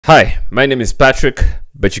Hi, my name is Patrick,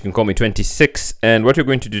 but you can call me 26. And what we're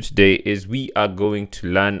going to do today is we are going to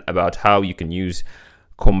learn about how you can use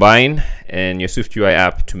Combine and your SwiftUI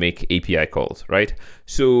app to make API calls, right?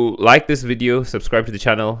 So like this video, subscribe to the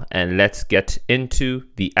channel, and let's get into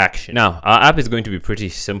the action. Now, our app is going to be pretty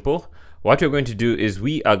simple. What we're going to do is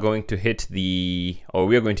we are going to use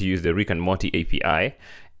the Rick and Morty API.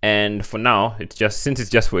 And for now, since it's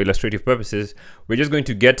just for illustrative purposes, we're just going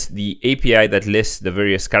to get the API that lists the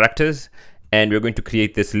various characters, and we're going to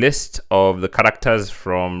create this list of the characters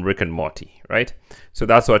from Rick and Morty, right? So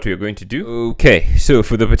that's what we're going to do. Okay, so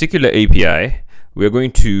for the particular API, we're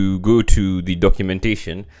going to go to the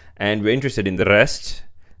documentation, and we're interested in the REST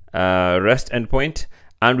endpoint,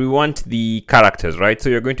 and we want the characters, right? So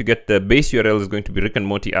you're going to get the base URL is going to be Rick and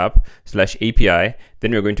Morty app /API.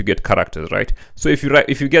 Then you're going to get characters, right? So if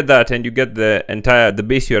you get that and you get the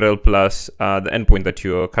base URL plus the endpoint that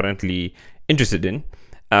you're currently interested in,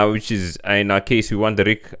 which is in our case we want the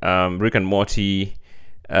Rick and Morty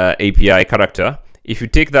API character. If you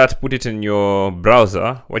take that, put it in your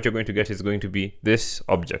browser, what you're going to get is going to be this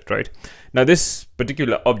object, right? Now this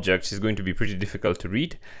particular object is going to be pretty difficult to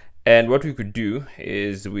read. And what we could do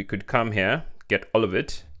is we could come here, get all of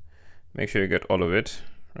it. Make sure you get all of it,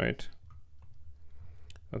 right?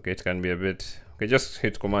 Okay, it can be a bit, okay, just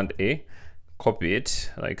hit Command A, copy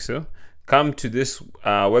it like so. Come to this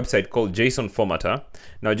website called JSON Formatter.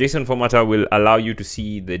 Now JSON Formatter will allow you to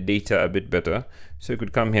see the data a bit better. So you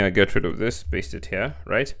could come here, get rid of this, paste it here,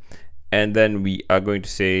 right? And then we are going to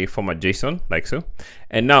say format JSON like so.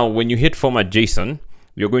 And now when you hit format JSON,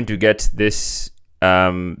 you're going to get this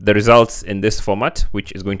the results in this format,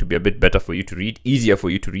 which is going to be a bit better for you to read, easier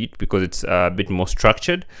for you to read because it's a bit more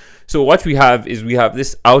structured. So what we have is we have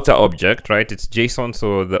this outer object, right? It's JSON,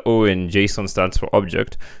 so the O in JSON stands for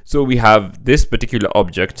object. So we have this particular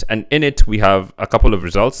object, and in it we have a couple of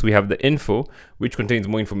results. We have the info, which contains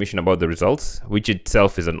more information about the results, which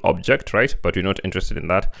itself is an object, right? But we're not interested in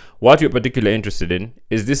that. What we're particularly interested in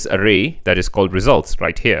is this array that is called results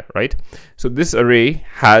right here, right? So this array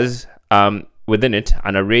has within it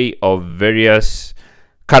an array of various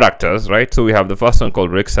characters, right? So we have the first one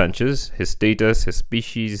called Rick Sanchez, his status, his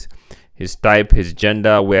species, his type, his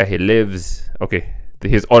gender, where he lives, okay,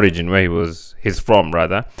 his origin, where he's from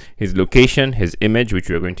rather, his location, his image, which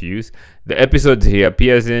we are going to use, the episodes he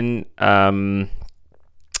appears in, the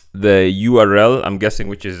URL, I'm guessing,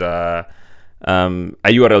 which is a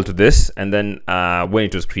URL to this, and then when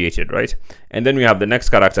it was created, right? And then we have the next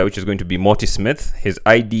character, which is going to be Morty Smith, his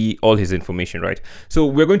ID, all his information, right? So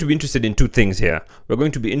we're going to be interested in two things here. We're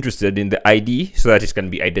going to be interested in the ID so that it can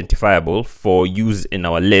be identifiable for use in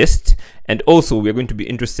our list, and also we're going to be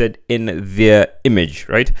interested in their image,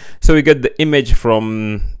 right? So we get the image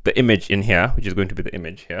from the image in here, which is going to be the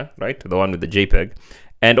image here, right? The one with the JPEG.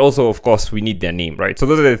 And also, of course, we need their name, right? So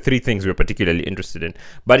those are the three things we're particularly interested in.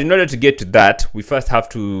 But in order to get to that, we first have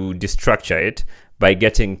to destructure it by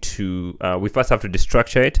getting to, we first have to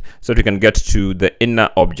destructure it so that we can get to the inner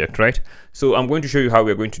object, right? So I'm going to show you how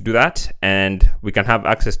we're going to do that, and we can have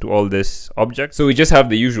access to all this object. So we just have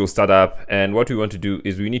the usual startup, and what we want to do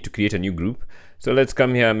is we need to create a new group. So let's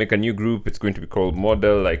come here, make a new group. It's going to be called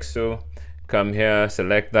model, like so. Come here,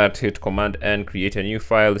 select that, hit Command N, create a new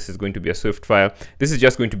file. This is going to be a Swift file. This is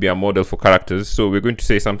just going to be a model for characters. So we're going to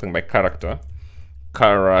say something like character,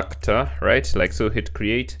 right? Like so, hit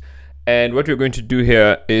create. And what we're going to do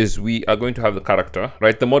here is we are going to have the character,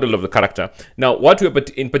 right? The model of the character. Now, what we're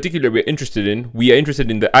in particular we're interested in, we are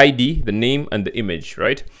interested in the ID, the name, and the image,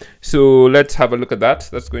 right? So let's have a look at that.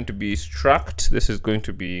 That's going to be struct. This is going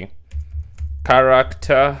to be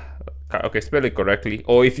character. Okay, spell it correctly,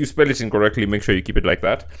 or if you spell it incorrectly, make sure you keep it like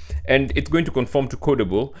that. And it's going to conform to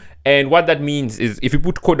codable. And what that means is if you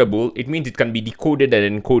put codable, it means it can be decoded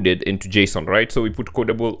and encoded into JSON, right? So we put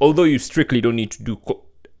codable, although you strictly don't need to do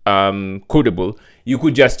codable, you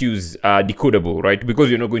could just use decodable, right? Because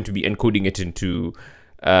you're not going to be encoding it into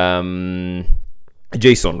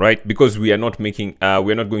JSON, right? Because we are not making,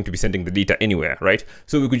 we're not going to be sending the data anywhere, right?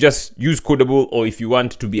 So we could just use codable, or if you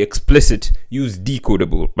want to be explicit, use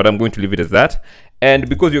decodable, but I'm going to leave it as that. And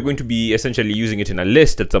because you're going to be essentially using it in a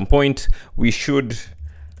list at some point, we should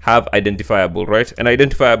have identifiable, right? And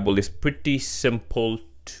identifiable is pretty simple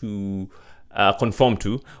to conform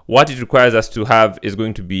to. What it requires us to have is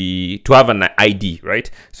going to be to have an ID,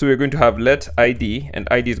 right? So we're going to have let ID, and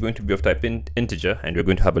ID is going to be of type integer, and we're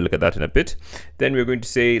going to have a look at that in a bit. Then we're going to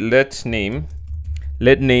say let name,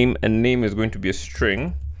 and name is going to be a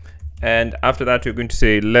string. And after that, we're going to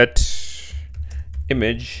say let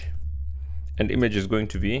image, and image is going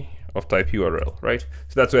to be of type URL, right?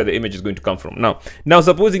 So that's where the image is going to come from. Now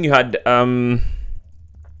supposing you had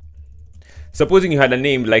supposing you had a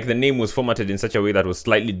name, like the name was formatted in such a way that was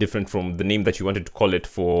slightly different from the name that you wanted to call it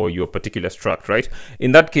for your particular struct, right?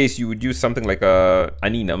 In that case, you would use something like an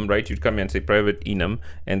enum, right? You'd come here and say private enum,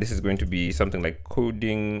 and this is going to be something like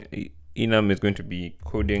coding. Enum is going to be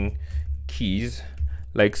coding keys,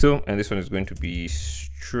 like so, and this one is going to be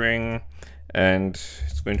string, and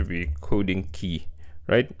it's going to be coding key,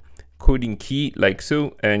 right? Coding key, like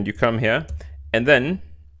so, and you come here, and then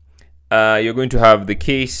you're going to have the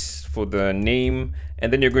case for the name,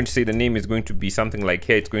 and then you're going to say the name is going to be something like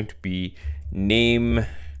here, it's going to be name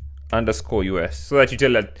underscore US, so that you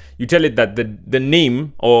tell it that the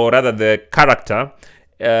name, or rather the character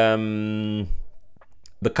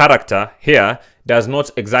here does not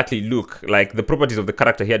exactly look like the properties of the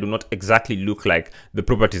character here do not exactly look like the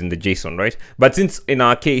properties in the JSON, right? But since in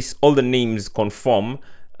our case all the names conform,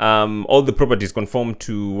 all the properties conform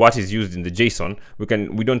to what is used in the JSON,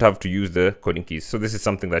 we don't have to use the coding keys. So this is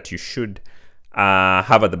something that you should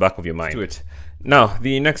have at the back of your mind. Let's do it. Now,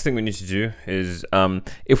 the next thing we need to do is,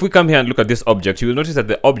 if we come here and look at this object, you will notice that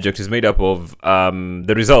the object is made up of,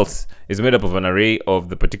 the results is made up of an array of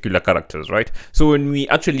the particular characters, right? So when we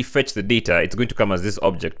actually fetch the data, it's going to come as this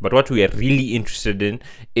object. But what we are really interested in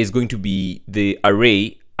is going to be the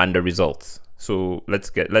array and the results. So let's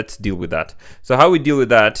deal with that. So how we deal with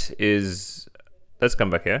that is, let's come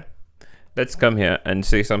back here. Let's come here and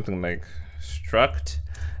say something like struct,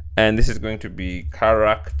 and this is going to be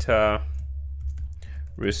character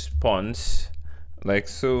response, like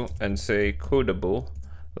so, and say codable,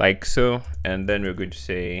 like so, and then we're going to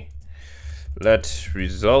say let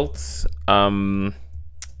results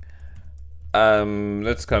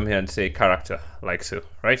let's come here and say character, like so,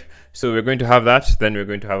 right? So we're going to have that, then we're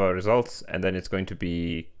going to have our results, and then it's going to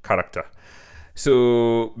be character.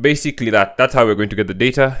 So basically that's how we're going to get the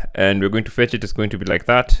data, and we're going to fetch it. It's going to be like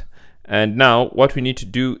that. And now what we need to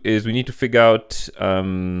do is we need to figure out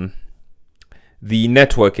the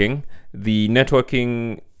networking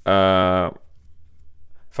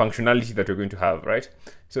functionality that we're going to have, right?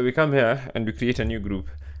 So we come here and we create a new group,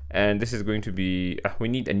 and this is going to be, we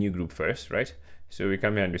need a new group first, right? So we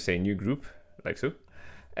come here and we say new group, like so.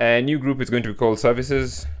 And new group is going to be called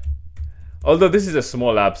services. Although this is a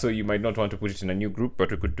small app, so you might not want to put it in a new group, but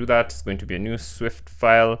we could do that. It's going to be a new Swift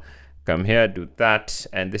file. Come here, do that,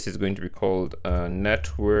 and this is going to be called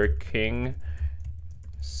networking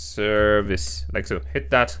service, like so. Hit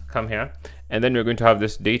that, come here, and then we're going to have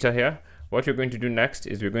this data here. What we're going to do next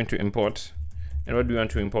is we're going to import, and what do we want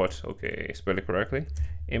to import? Okay, spell it correctly.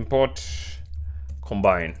 Import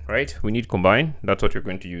combine, right? We need combine. That's what we're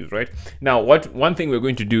going to use, right? Now, one thing we're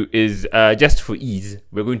going to do is just for ease,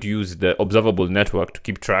 we're going to use the observable network to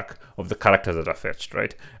keep track of the characters that are fetched,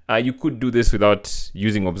 right? You could do this without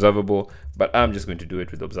using observable, but I'm just going to do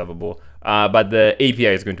it with observable. But the API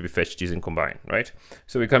is going to be fetched using combine, right?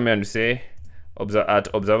 So we come here and we say at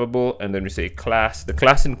observable, and then we say class. The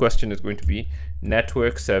class in question is going to be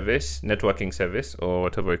networking service, or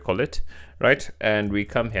whatever we call it, right? And we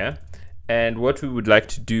come here, and what we would like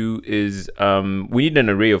to do is we need an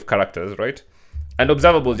array of characters, right? And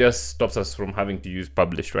observable just stops us from having to use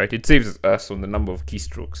publish, right? It saves us on the number of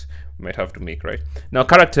keystrokes we might have to make, right? Now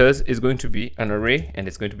characters is going to be an array, and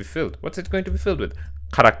it's going to be filled. What's it going to be filled with?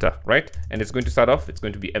 Character, right? And it's going to start off, it's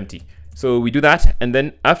going to be empty. So we do that, and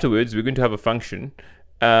then afterwards we're going to have a function.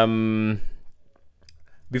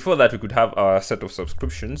 Before that, we could have our set of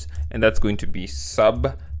subscriptions, and that's going to be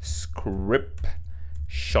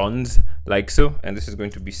subscriptions, like so. And this is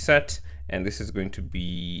going to be set, and this is going to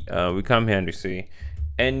be we come here and we say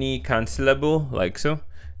any cancelable, like so.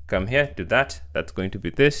 Come here, do that. That's going to be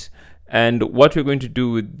this. And what we're going to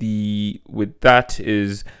do with that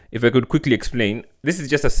is, if I could quickly explain, this is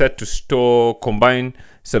just a set to store combine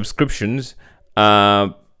subscriptions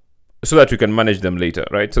so that we can manage them later,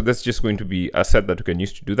 right? So that's just going to be a set that we can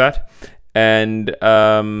use to do that. And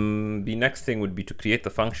the next thing would be to create the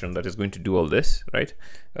function that is going to do all this, right?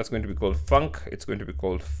 That's going to be called func. It's going to be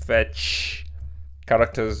called fetch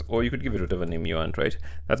characters, or you could give it whatever name you want, right?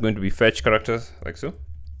 That's going to be fetch characters, like so.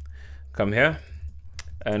 Come here.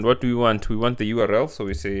 And what do we want? We want the URL. So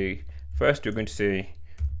we say, first you're going to say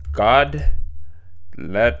God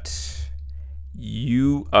let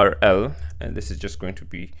URL, and this is just going to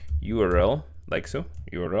be URL, like so,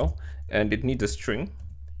 URL, and it needs a string.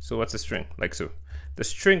 So what's a string? Like so. The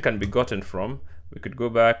string can be gotten from, we could go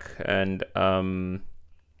back and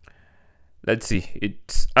let's see,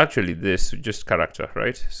 it's actually this, just character,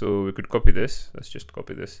 right? So we could copy this. Let's just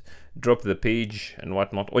copy this, drop the page and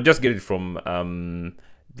whatnot, or just get it from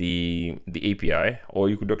the API, or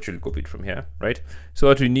you could actually copy it from here, right? So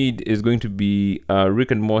what we need is going to be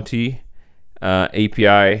Rick and Morty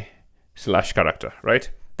API slash character, right?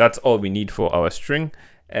 That's all we need for our string.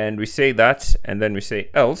 And we say that, and then we say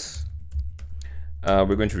else,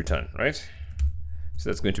 we're going to return, right? So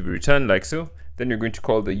that's going to be returned like so. Then you're going to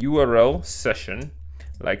call the URL session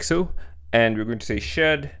like so. And we're going to say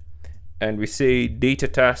shared, and we say data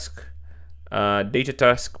task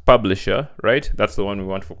publisher, right? That's the one we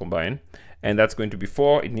want for combine. And that's going to be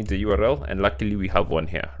for, it needs a URL, and luckily we have one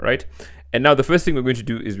here, right? And now the first thing we're going to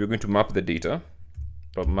do is we're going to map the data,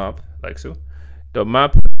 map like so.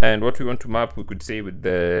 Map, and what we want to map, we could say with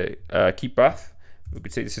the key path, we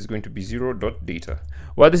could say this is going to be 0.data.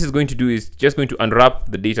 What this is going to do is just going to unwrap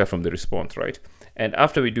the data from the response, right? And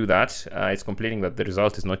after we do that, it's complaining that the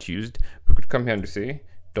result is not used. We could come here and say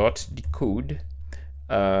dot decode,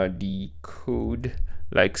 decode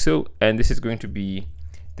like so, and this is going to be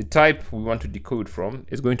the type we want to decode from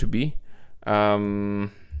is going to be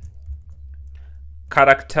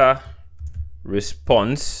character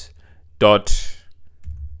response dot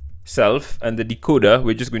self, and the decoder,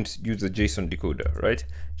 we're just going to use the JSON decoder, right?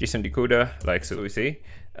 JSON decoder like so. We say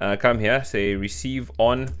come here, say receive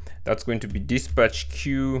on, that's going to be dispatch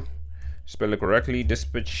queue, spell it correctly,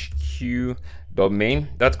 dispatch queue dot main.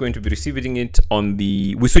 That's going to be receiving it on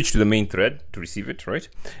the, we switch to the main thread to receive it, right?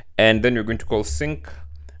 And then you're going to call sync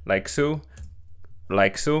like so,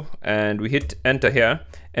 and we hit enter here.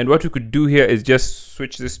 And what we could do here is just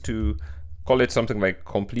switch this to call it something like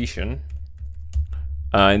completion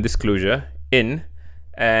in this closure in.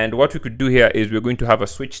 And what we could do here is we're going to have a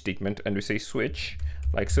switch statement, and we say switch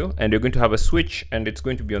like so, and we're going to have a switch, and it's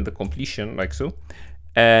going to be on the completion like so.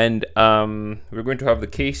 And we're going to have the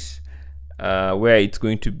case where it's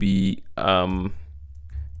going to be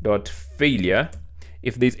dot failure.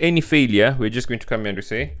 If there's any failure, we're just going to come here and we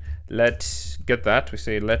say let get that, we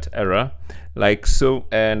say let error like so.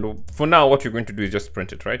 And for now, what you're going to do is just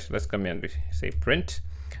print it, right? Let's come here and we say print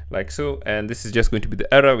like so, and this is just going to be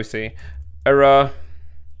the error. We say error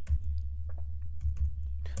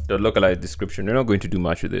the localized description. We're not going to do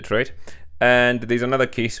much with it, right? And there's another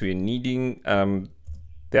case we're needing.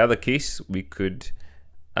 The other case we could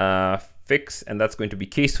fix, and that's going to be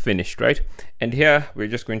case finished, right? And here we're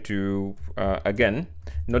just going to again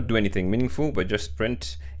not do anything meaningful, but just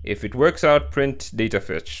print. If it works out, print data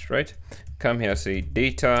fetched, right? Come here, say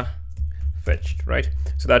data fetched, right?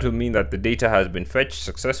 So that will mean that the data has been fetched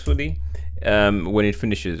successfully when it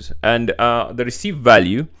finishes. And the receive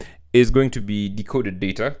value is going to be decoded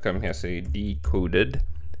data. Come here, say decoded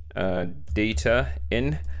data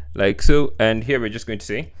in like so. And here we're just going to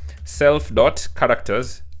say self dot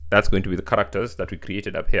characters. That's going to be the characters that we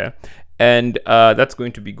created up here, and that's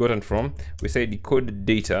going to be gotten from, we say decoded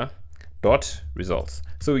data dot results.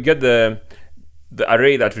 So we get the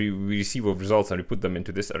array that we receive of results, and we put them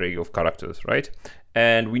into this array of characters, right?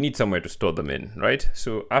 And we need somewhere to store them in, right?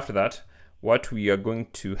 So after that, what we are going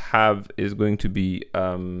to have is going to be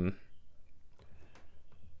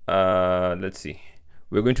let's see,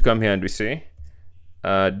 we're going to come here and we say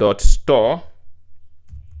dot store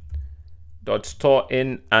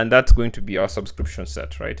in, and that's going to be our subscription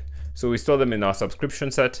set, right? So we store them in our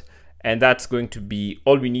subscription set, and that's going to be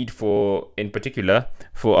all we need for, in particular,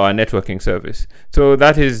 for our networking service. So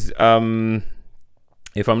that is,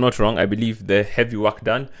 if I'm not wrong, I believe the heavy work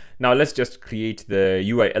done. Now let's just create the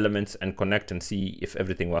UI elements and connect and see if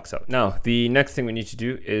everything works out. Now, the next thing we need to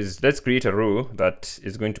do is let's create a row that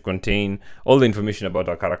is going to contain all the information about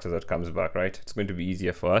our character that comes back, right? It's going to be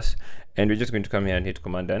easier for us. And we're just going to come here and hit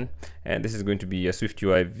Command N. And this is going to be a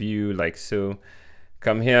SwiftUI view like so.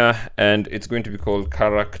 Come here, and it's going to be called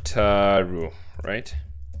character row, right?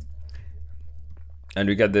 And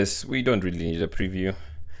we got this. We don't really need a preview.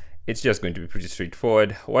 It's just going to be pretty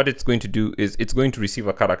straightforward. What it's going to do is it's going to receive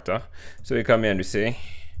a character. So we come here and we say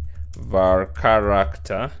var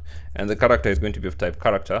character, and the character is going to be of type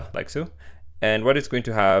character like so. And what it's going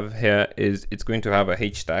to have here is it's going to have a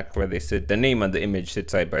H stack where they sit, the name and the image sit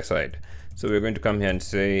side by side. So we're going to come here and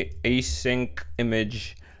say async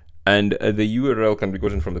image, and the URL can be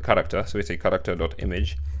gotten from the character. So we say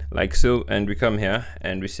character.image like so, and we come here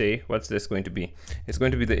and we say, what's this going to be? It's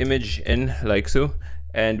going to be the image in like so,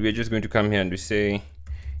 and we're just going to come here and we say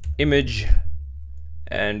image,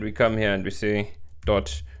 and we come here and we say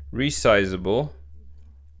dot resizable.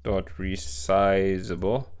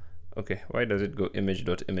 Okay, why does it go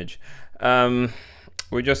image.image?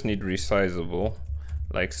 We just need resizable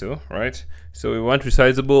like so, right? So we want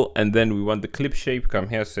resizable, and then we want the clip shape. Come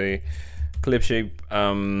here, say clip shape.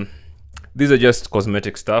 These are just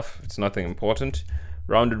cosmetic stuff. It's nothing important.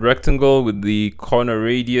 Rounded rectangle with the corner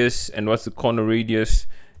radius. And what's the corner radius?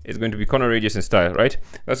 is going to be corner radius and style, right?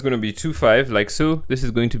 That's going to be 25 like so. This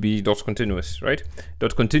is going to be dot continuous, right?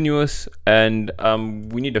 Dot continuous, and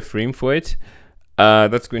we need a frame for it.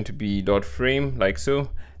 That's going to be dot frame like so.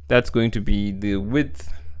 That's going to be the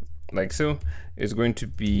width like so. It's going to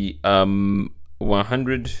be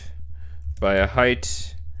 100 by a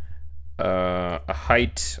height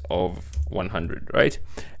of 100, right?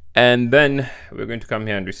 And then we're going to come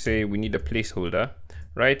here and we say we need a placeholder,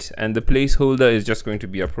 right? And the placeholder is just going to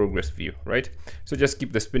be a progress view, right? So just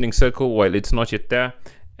keep the spinning circle while it's not yet there.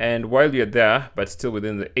 And while you're there, but still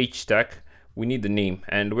within the H stack, we need the name.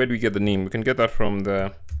 And where do we get the name? We can get that from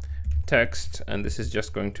the text, and this is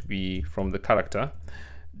just going to be from the character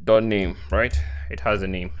dot name, right? It has a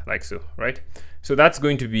name like so, right? So that's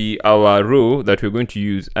going to be our row that we're going to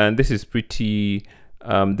use, and this is pretty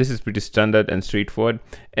standard and straightforward.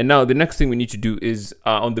 And now the next thing we need to do is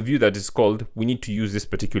on the view that is called, we need to use this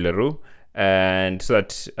particular row, and so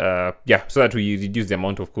that we reduce the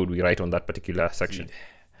amount of code we write on that particular section.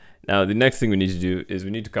 Now the next thing we need to do is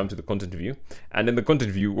we need to come to the content view, and in the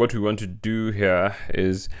content view, what we want to do here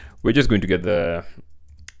is we're just going to get the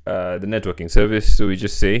networking service. So we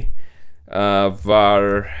just say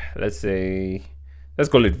var, let's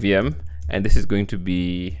call it VM, and this is going to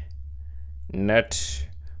be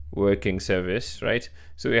networking service, right?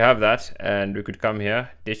 So we have that, and we could come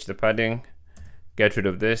here, ditch the padding, get rid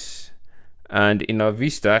of this, and in our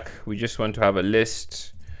VStack we just want to have a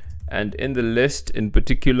list, and in the list in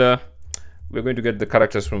particular we're going to get the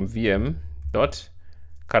characters from VM dot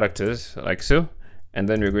characters like so, and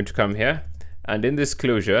then we're going to come here, and in this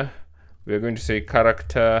closure we're going to say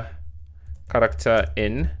character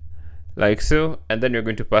in like so, and then we're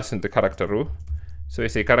going to pass in the character row. So we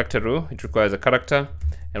say character row, it requires a character,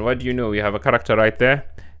 and what do you know, we have a character right there,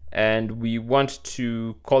 and we want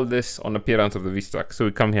to call this on appearance of the VStack. So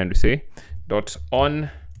we come here and we say dot on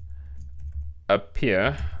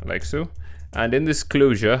appear like so, and in this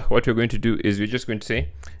closure what we're going to do is we're just going to say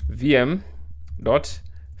VM dot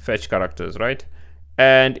fetch characters, right?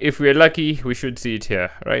 And if we're lucky, we should see it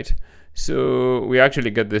here, right? So we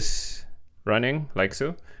actually get this running like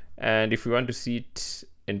so, and if we want to see it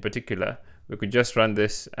in particular, we could just run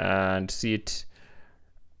this and see it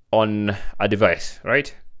on a device,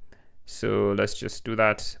 right? So let's just do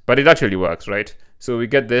that, but it actually works, right? So we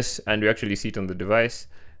get this and we actually see it on the device,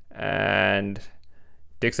 and it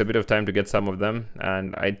takes a bit of time to get some of them,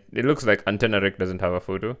 and it looks like antenna rec doesn't have a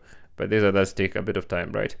photo, but these others take a bit of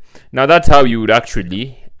time, right? Now that's how you would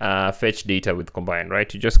actually fetch data with Combine,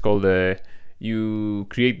 right? You just call you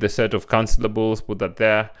create the set of cancellables, put that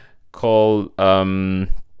there, call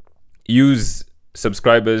use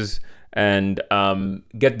subscribers, and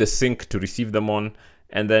get the sync to receive them on,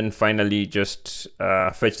 and then finally just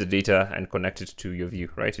fetch the data and connect it to your view,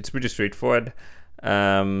 right? It's pretty straightforward.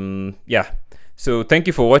 Yeah, so thank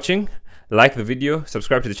you for watching. Like the video,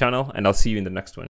 subscribe to the channel, and I'll see you in the next one.